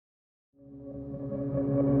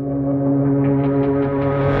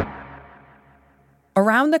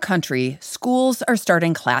Around the country, schools are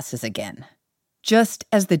starting classes again, just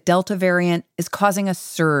as the Delta variant is causing a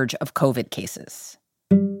surge of COVID cases.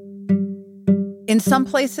 In some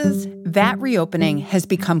places, that reopening has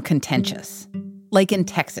become contentious, like in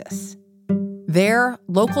Texas. There,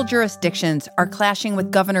 local jurisdictions are clashing with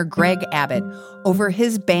Governor Greg Abbott over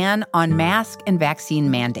his ban on mask and vaccine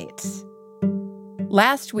mandates.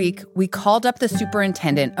 Last week, we called up the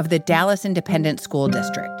superintendent of the Dallas Independent School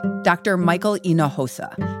District, Dr. Michael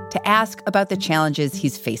Hinojosa, to ask about the challenges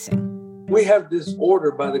he's facing. We have this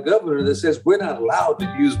order by the governor that says we're not allowed to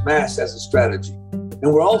use masks as a strategy.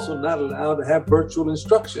 And we're also not allowed to have virtual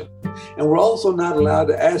instruction. And we're also not allowed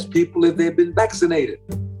to ask people if they've been vaccinated.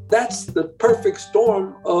 That's the perfect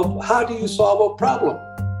storm of how do you solve a problem?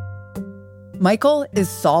 Michael is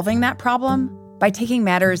solving that problem by taking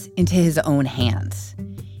matters into his own hands.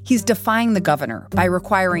 He's defying the governor by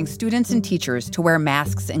requiring students and teachers to wear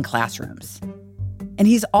masks in classrooms. And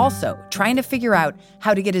he's also trying to figure out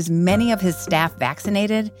how to get as many of his staff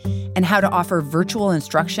vaccinated and how to offer virtual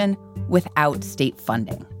instruction without state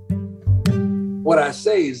funding. What I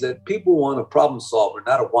say is that people want a problem solver,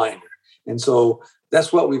 not a whiner. And so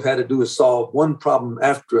that's what we've had to do is solve one problem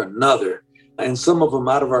after another. And some of them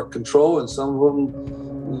out of our control and some of them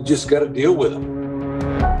you just got to deal with them.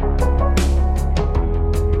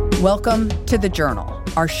 Welcome to The Journal,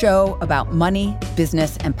 our show about money,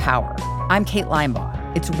 business, and power. I'm Kate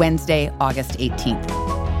Linebaugh. It's Wednesday, August 18th.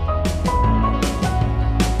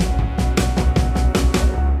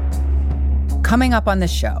 Coming up on the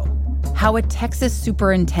show, how a Texas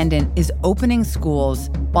superintendent is opening schools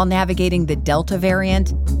while navigating the Delta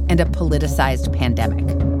variant and a politicized pandemic.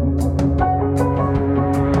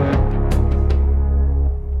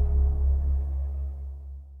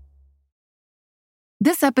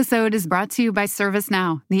 This episode is brought to you by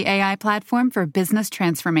ServiceNow, the AI platform for business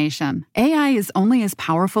transformation. AI is only as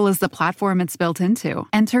powerful as the platform it's built into.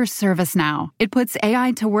 Enter ServiceNow. It puts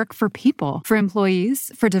AI to work for people, for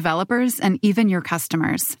employees, for developers, and even your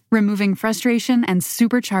customers, removing frustration and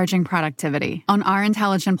supercharging productivity. On our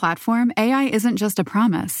intelligent platform, AI isn't just a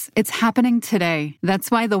promise. It's happening today. That's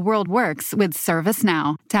why the world works with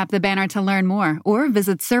ServiceNow. Tap the banner to learn more or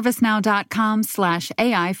visit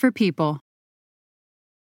servicenow.com/AI for people.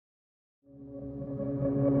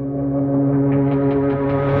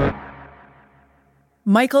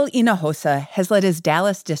 Michael Hinojosa has led his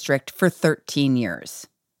Dallas district for 13 years.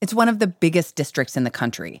 It's one of the biggest districts in the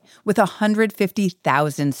country, with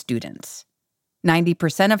 150,000 students,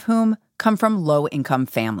 90% of whom come from low-income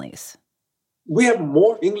families. We have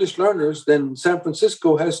more English learners than San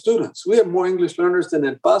Francisco has students. We have more English learners than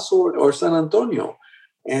El Paso or San Antonio,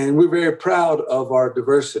 and we're very proud of our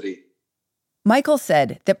diversity. Michael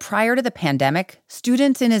said that prior to the pandemic,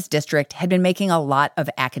 students in his district had been making a lot of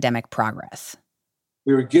academic progress.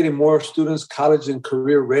 We were getting more students college and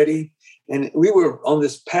career ready, and we were on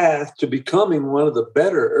this path to becoming one of the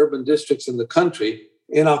better urban districts in the country.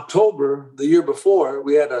 In October, the year before,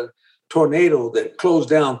 we had a tornado that closed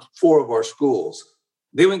down 4 of our schools.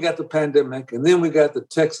 Then we got the pandemic, and then we got the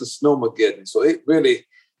Texas snowmageddon. So it really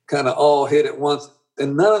kind of all hit at once.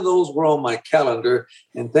 And none of those were on my calendar.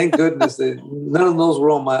 And thank goodness that none of those were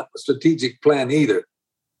on my strategic plan either.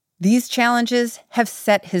 These challenges have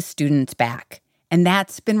set his students back, and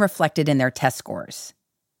that's been reflected in their test scores.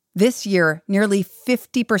 This year, nearly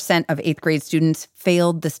 50% of 8th grade students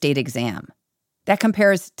failed the state exam. That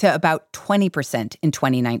compares to about 20% in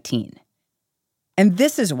 2019. And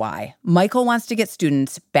this is why Michael wants to get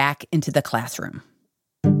students back into the classroom.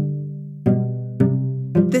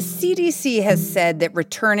 The CDC has said that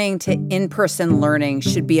returning to in-person learning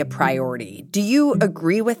should be a priority. Do you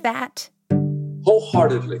agree with that?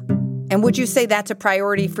 Wholeheartedly. And would you say that's a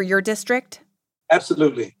priority for your district?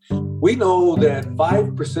 Absolutely. We know that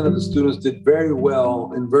 5% of the students did very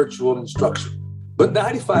well in virtual instruction, but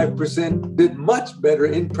 95% did much better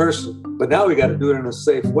in person. But now we got to do it in a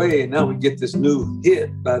safe way. And now we get this new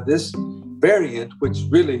hit by this variant, which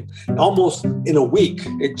really almost in a week,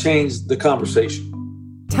 it changed the conversation.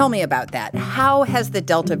 Tell me about that. How has the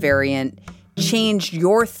Delta variant changed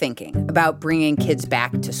your thinking about bringing kids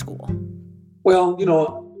back to school? Well,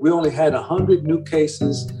 we only had 100 new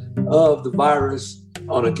cases of the virus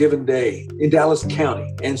on a given day in Dallas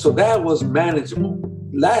County. And so that was manageable.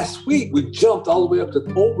 Last week, we jumped all the way up to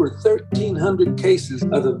over 1,300 cases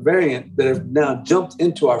of the variant that have now jumped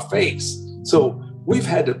into our face. So we've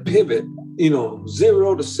had to pivot,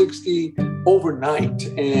 0 to 60 overnight.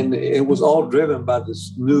 And it was all driven by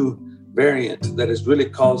this new variant that has really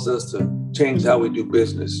caused us to change how we do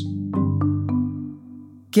business.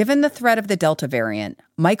 Given the threat of the Delta variant,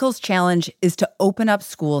 Michael's challenge is to open up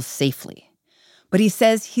schools safely. But he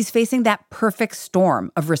says he's facing that perfect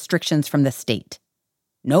storm of restrictions from the state.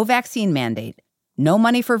 No vaccine mandate, no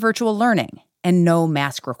money for virtual learning, and no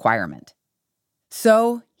mask requirement.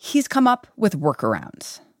 So he's come up with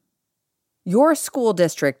workarounds. Your school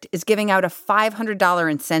district is giving out a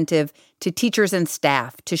 $500 incentive to teachers and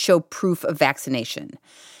staff to show proof of vaccination.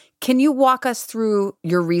 Can you walk us through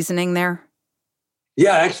your reasoning there?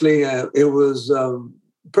 Yeah, actually, it was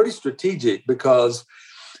pretty strategic because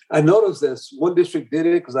I noticed that one district did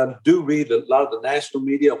it because I do read a lot of the national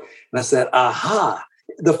media. And I said, aha,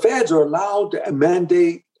 the feds are allowed to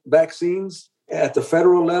mandate vaccines at the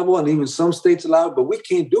federal level, and even some states allow it, but we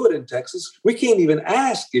can't do it in Texas. We can't even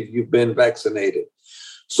ask if you've been vaccinated.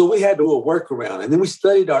 So we had to do a workaround. And then we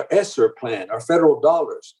studied our ESSER plan, our federal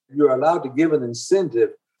dollars. You're allowed to give an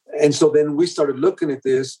incentive. And so then we started looking at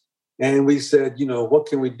this and we said, what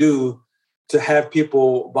can we do to have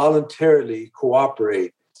people voluntarily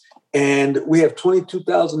cooperate? And we have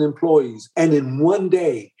 22,000 employees. And in one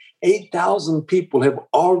day, 8,000 people have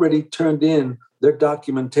already turned in their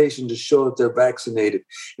documentation to show that they're vaccinated.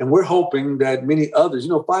 And we're hoping that many others,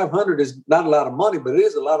 500 is not a lot of money, but it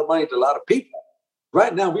is a lot of money to a lot of people.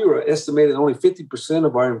 Right now, we were estimating only 50%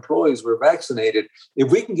 of our employees were vaccinated. If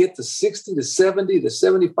we can get to 60 to 70 to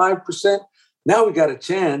 75%, now we got a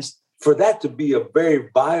chance for that to be a very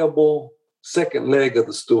viable second leg of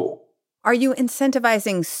the stool. Are you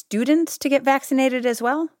incentivizing students to get vaccinated as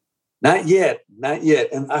well? Not yet.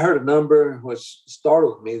 And I heard a number which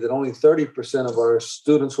startled me that only 30% of our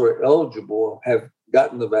students who are eligible have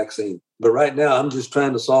gotten the vaccine. But right now, I'm just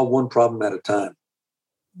trying to solve one problem at a time.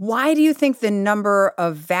 Why do you think the number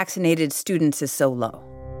of vaccinated students is so low?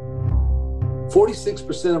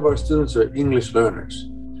 46% of our students are English learners.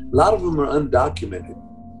 A lot of them are undocumented,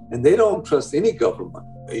 and they don't trust any government.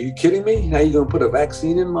 Are you kidding me? Now you're going to put a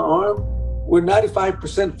vaccine in my arm? We're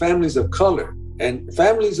 95% families of color. And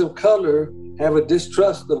families of color have a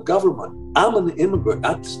distrust of government. I'm an immigrant.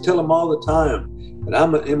 I just tell them all the time that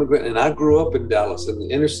I'm an immigrant, and I grew up in Dallas, in the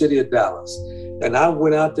inner city of Dallas. And I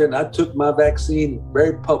went out there and I took my vaccine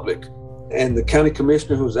very public. And the county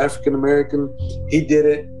commissioner, who's African-American, he did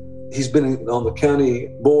it. He's been on the county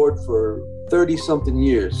board for 30-something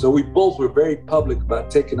years. So we both were very public about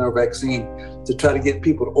taking our vaccine to try to get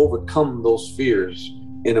people to overcome those fears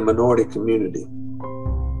in a minority community.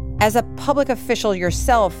 As a public official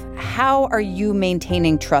yourself, how are you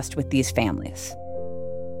maintaining trust with these families?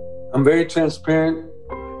 I'm very transparent.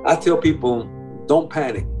 I tell people, don't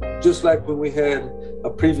panic. Just like when we had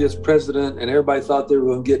a previous president and everybody thought they were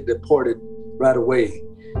going to get deported right away.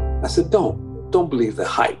 I said, don't believe the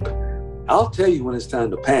hype. I'll tell you when it's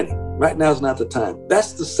time to panic. Right now is not the time.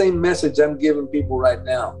 That's the same message I'm giving people right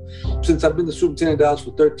now. Since I've been the superintendent of Dallas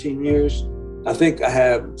for 13 years, I think I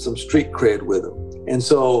have some street cred with them. And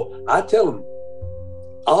so I tell them,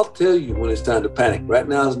 I'll tell you when it's time to panic. Right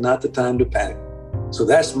now is not the time to panic. So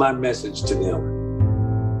that's my message to them.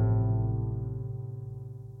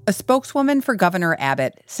 A spokeswoman for Governor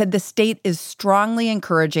Abbott said the state is strongly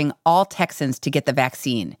encouraging all Texans to get the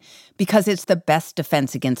vaccine because it's the best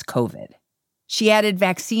defense against COVID. She added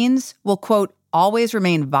vaccines will, quote, always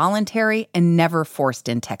remain voluntary and never forced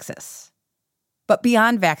in Texas. But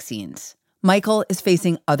beyond vaccines, Michael is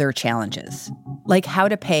facing other challenges, like how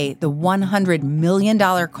to pay the $100 million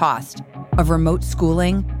cost of remote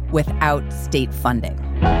schooling without state funding.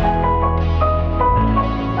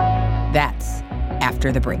 That's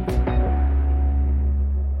after the break.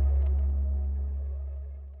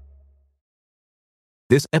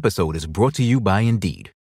 This episode is brought to you by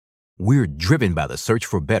Indeed. We're driven by the search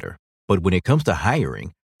for better, but when it comes to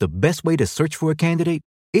hiring, the best way to search for a candidate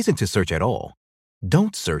isn't to search at all.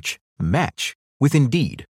 Don't search, match with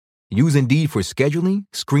Indeed. Use Indeed for scheduling,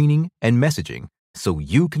 screening, and messaging so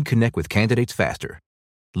you can connect with candidates faster.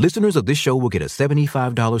 Listeners of this show will get a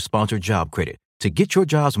 $75 sponsored job credit to get your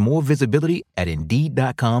jobs more visibility at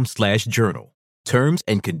Indeed.com/journal. Terms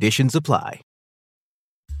and conditions apply.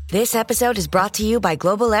 This episode is brought to you by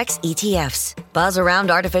Global X ETFs. Buzz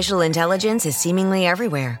around artificial intelligence is seemingly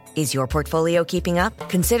everywhere. Is your portfolio keeping up?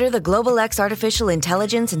 Consider the Global X Artificial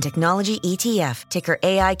Intelligence and Technology ETF, ticker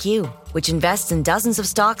AIQ, which invests in dozens of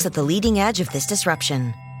stocks at the leading edge of this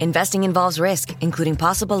disruption. Investing involves risk, including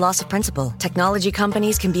possible loss of principal. Technology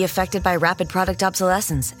companies can be affected by rapid product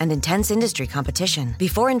obsolescence and intense industry competition.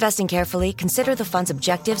 Before investing carefully, consider the fund's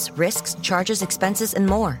objectives, risks, charges, expenses, and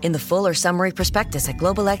more in the full or summary prospectus at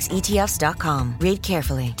globalxetfs.com. Read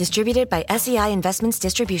carefully. Distributed by SEI Investments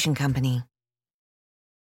Distribution Company.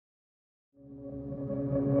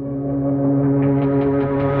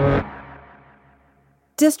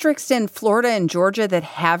 Districts in Florida and Georgia that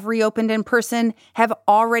have reopened in person have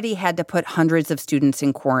already had to put hundreds of students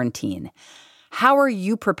in quarantine. How are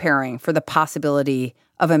you preparing for the possibility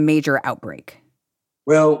of a major outbreak?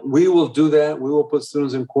 Well, we will do that. We will put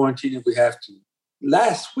students in quarantine if we have to.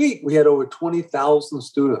 Last week, we had over 20,000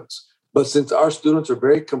 students. But since our students are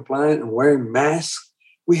very compliant and wearing masks,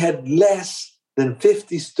 we had less than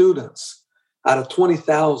 50 students out of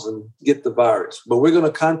 20,000 get the virus. But we're going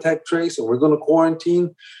to contact trace and we're going to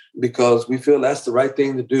quarantine because we feel that's the right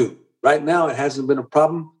thing to do. Right now, it hasn't been a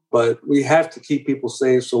problem, but we have to keep people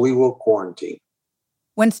safe, so we will quarantine.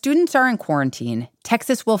 When students are in quarantine,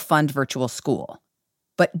 Texas will fund virtual school.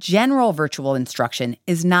 But general virtual instruction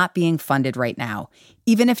is not being funded right now,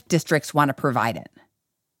 even if districts want to provide it.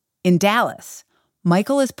 In Dallas,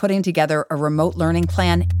 Michael is putting together a remote learning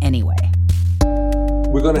plan anyway.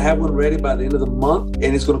 We're going to have one ready by the end of the month,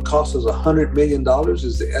 and it's going to cost us $100 million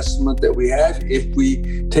is the estimate that we have if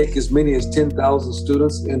we take as many as 10,000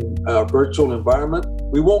 students in a virtual environment.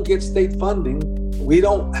 We won't get state funding. We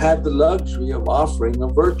don't have the luxury of offering a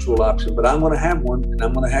virtual option, but I'm going to have one, and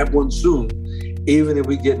I'm going to have one soon, even if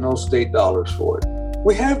we get no state dollars for it.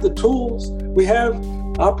 We have the tools. We have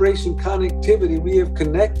Operation Connectivity. We have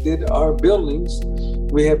connected our buildings.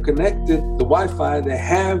 We have connected the Wi-Fi. They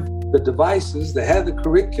have the devices, they have the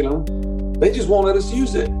curriculum, they just won't let us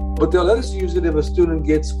use it. But they'll let us use it if a student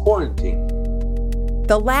gets quarantined.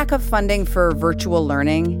 The lack of funding for virtual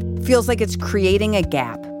learning feels like it's creating a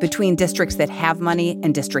gap between districts that have money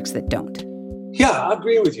and districts that don't. Yeah, I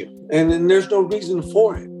agree with you. And there's no reason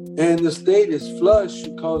for it. And the state is flush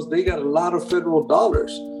because they got a lot of federal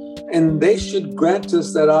dollars. And they should grant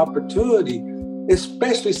us that opportunity,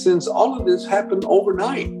 especially since all of this happened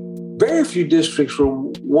overnight. Very few districts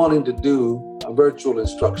were wanting to do a virtual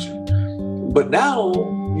instruction. But now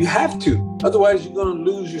you have to. Otherwise, you're going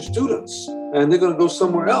to lose your students and they're going to go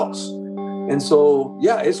somewhere else. And so,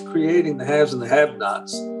 yeah, it's creating the haves and the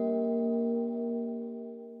have-nots.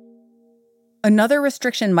 Another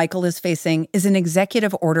restriction Michael is facing is an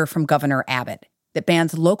executive order from Governor Abbott that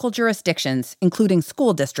bans local jurisdictions, including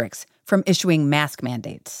school districts, from issuing mask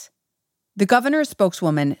mandates. The governor's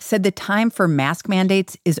spokeswoman said the time for mask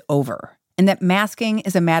mandates is over and that masking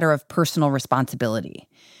is a matter of personal responsibility.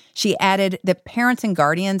 She added that parents and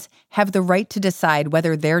guardians have the right to decide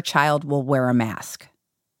whether their child will wear a mask.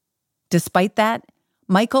 Despite that,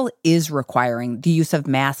 Michael is requiring the use of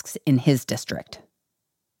masks in his district.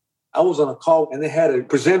 I was on a call and they had a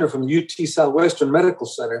presenter from UT Southwestern Medical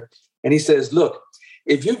Center, and he says, look,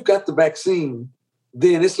 if you've got the vaccine,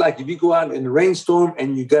 then it's like if you go out in a rainstorm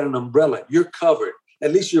and you got an umbrella, you're covered.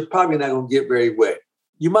 At least you're probably not going to get very wet.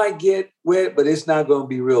 You might get wet, but it's not going to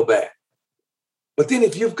be real bad. But then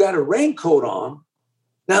if you've got a raincoat on,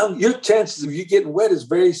 now your chances of you getting wet is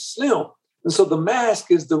very slim. And so the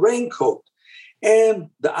mask is the raincoat.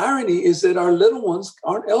 And the irony is that our little ones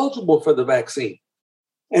aren't eligible for the vaccine.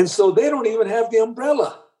 And so they don't even have the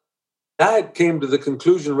umbrella. I came to the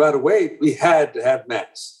conclusion right away, we had to have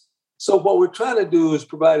masks. So what we're trying to do is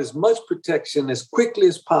provide as much protection as quickly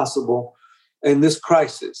as possible in this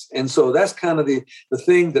crisis. And so that's kind of the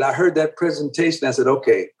thing that I heard that presentation. I said,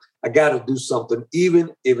 okay, I got to do something,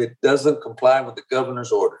 even if it doesn't comply with the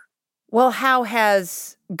governor's order. Well, how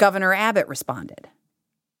has Governor Abbott responded?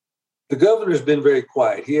 The governor's been very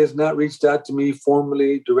quiet. He has not reached out to me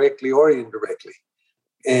formally, directly, or indirectly.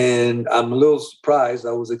 And I'm a little surprised.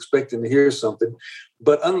 I was expecting to hear something.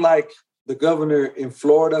 But unlike the governor in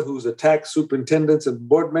Florida, who's attacked superintendents and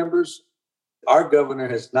board members, our governor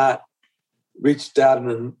has not reached out in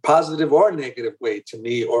a positive or negative way to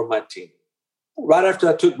me or my team. Right after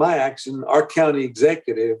I took my action, our county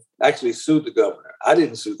executive actually sued the governor. I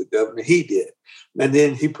didn't sue the governor, he did. And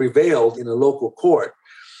then he prevailed in a local court.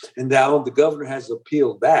 And now the governor has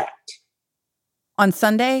appealed that. On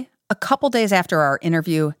Sunday, a couple days after our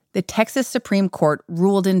interview, the Texas Supreme Court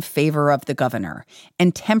ruled in favor of the governor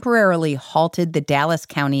and temporarily halted the Dallas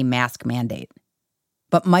County mask mandate.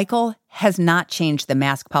 But Michael has not changed the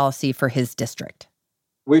mask policy for his district.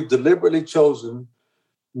 We've deliberately chosen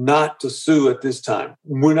not to sue at this time.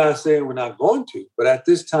 We're not saying we're not going to, but at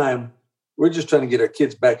this time, we're just trying to get our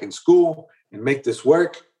kids back in school and make this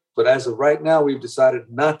work. But as of right now, we've decided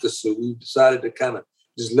not to sue. We've decided to kind of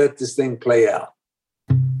just let this thing play out.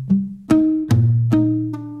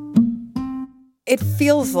 It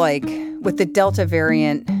feels like with the Delta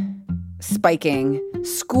variant spiking,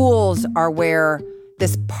 schools are where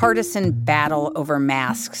this partisan battle over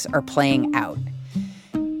masks are playing out.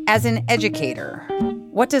 As an educator,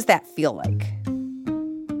 what does that feel like?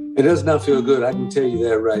 It does not feel good. I can tell you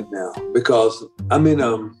that right now, because I'm in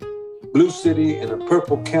a blue city, in a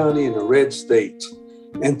purple county, in a red state.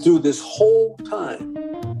 And through this whole time,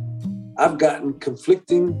 I've gotten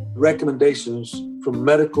conflicting recommendations from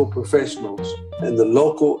medical professionals and the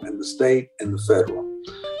local and the state and the federal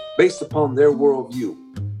based upon their worldview.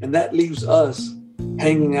 And that leaves us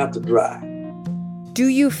hanging out to dry. Do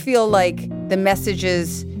you feel like the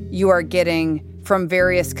messages you are getting from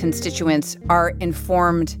various constituents are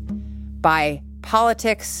informed by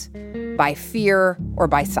politics, by fear, or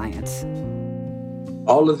by science?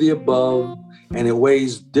 All of the above, and it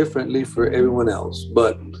weighs differently for everyone else.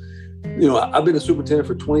 But, you know, I've been a superintendent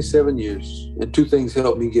for 27 years, and two things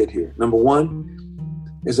helped me get here. Number one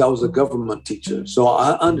is I was a government teacher, so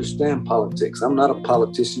I understand politics. I'm not a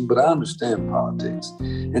politician, but I understand politics.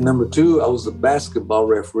 And number two, I was a basketball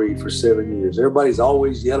referee for 7 years. Everybody's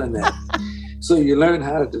always yelling at me. So you learn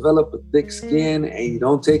how to develop a thick skin, and you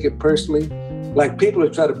don't take it personally. Like people are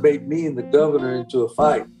trying to bait me and the governor into a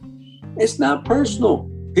fight. It's not personal.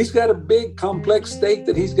 He's got a big, complex state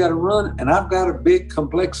that he's got to run, and I've got a big,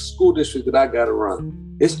 complex school district that I got to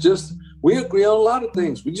run. It's just, we agree on a lot of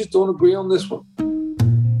things. We just don't agree on this one.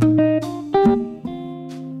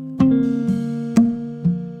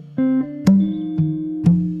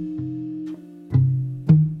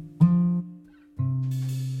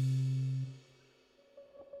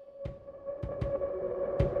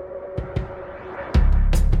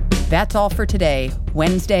 That's all for today,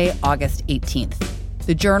 Wednesday, August 18th.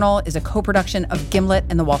 The Journal is a co-production of Gimlet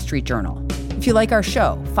and The Wall Street Journal. If you like our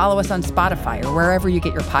show, follow us on Spotify or wherever you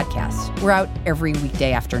get your podcasts. We're out every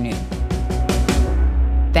weekday afternoon.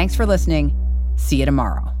 Thanks for listening. See you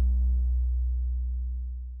tomorrow.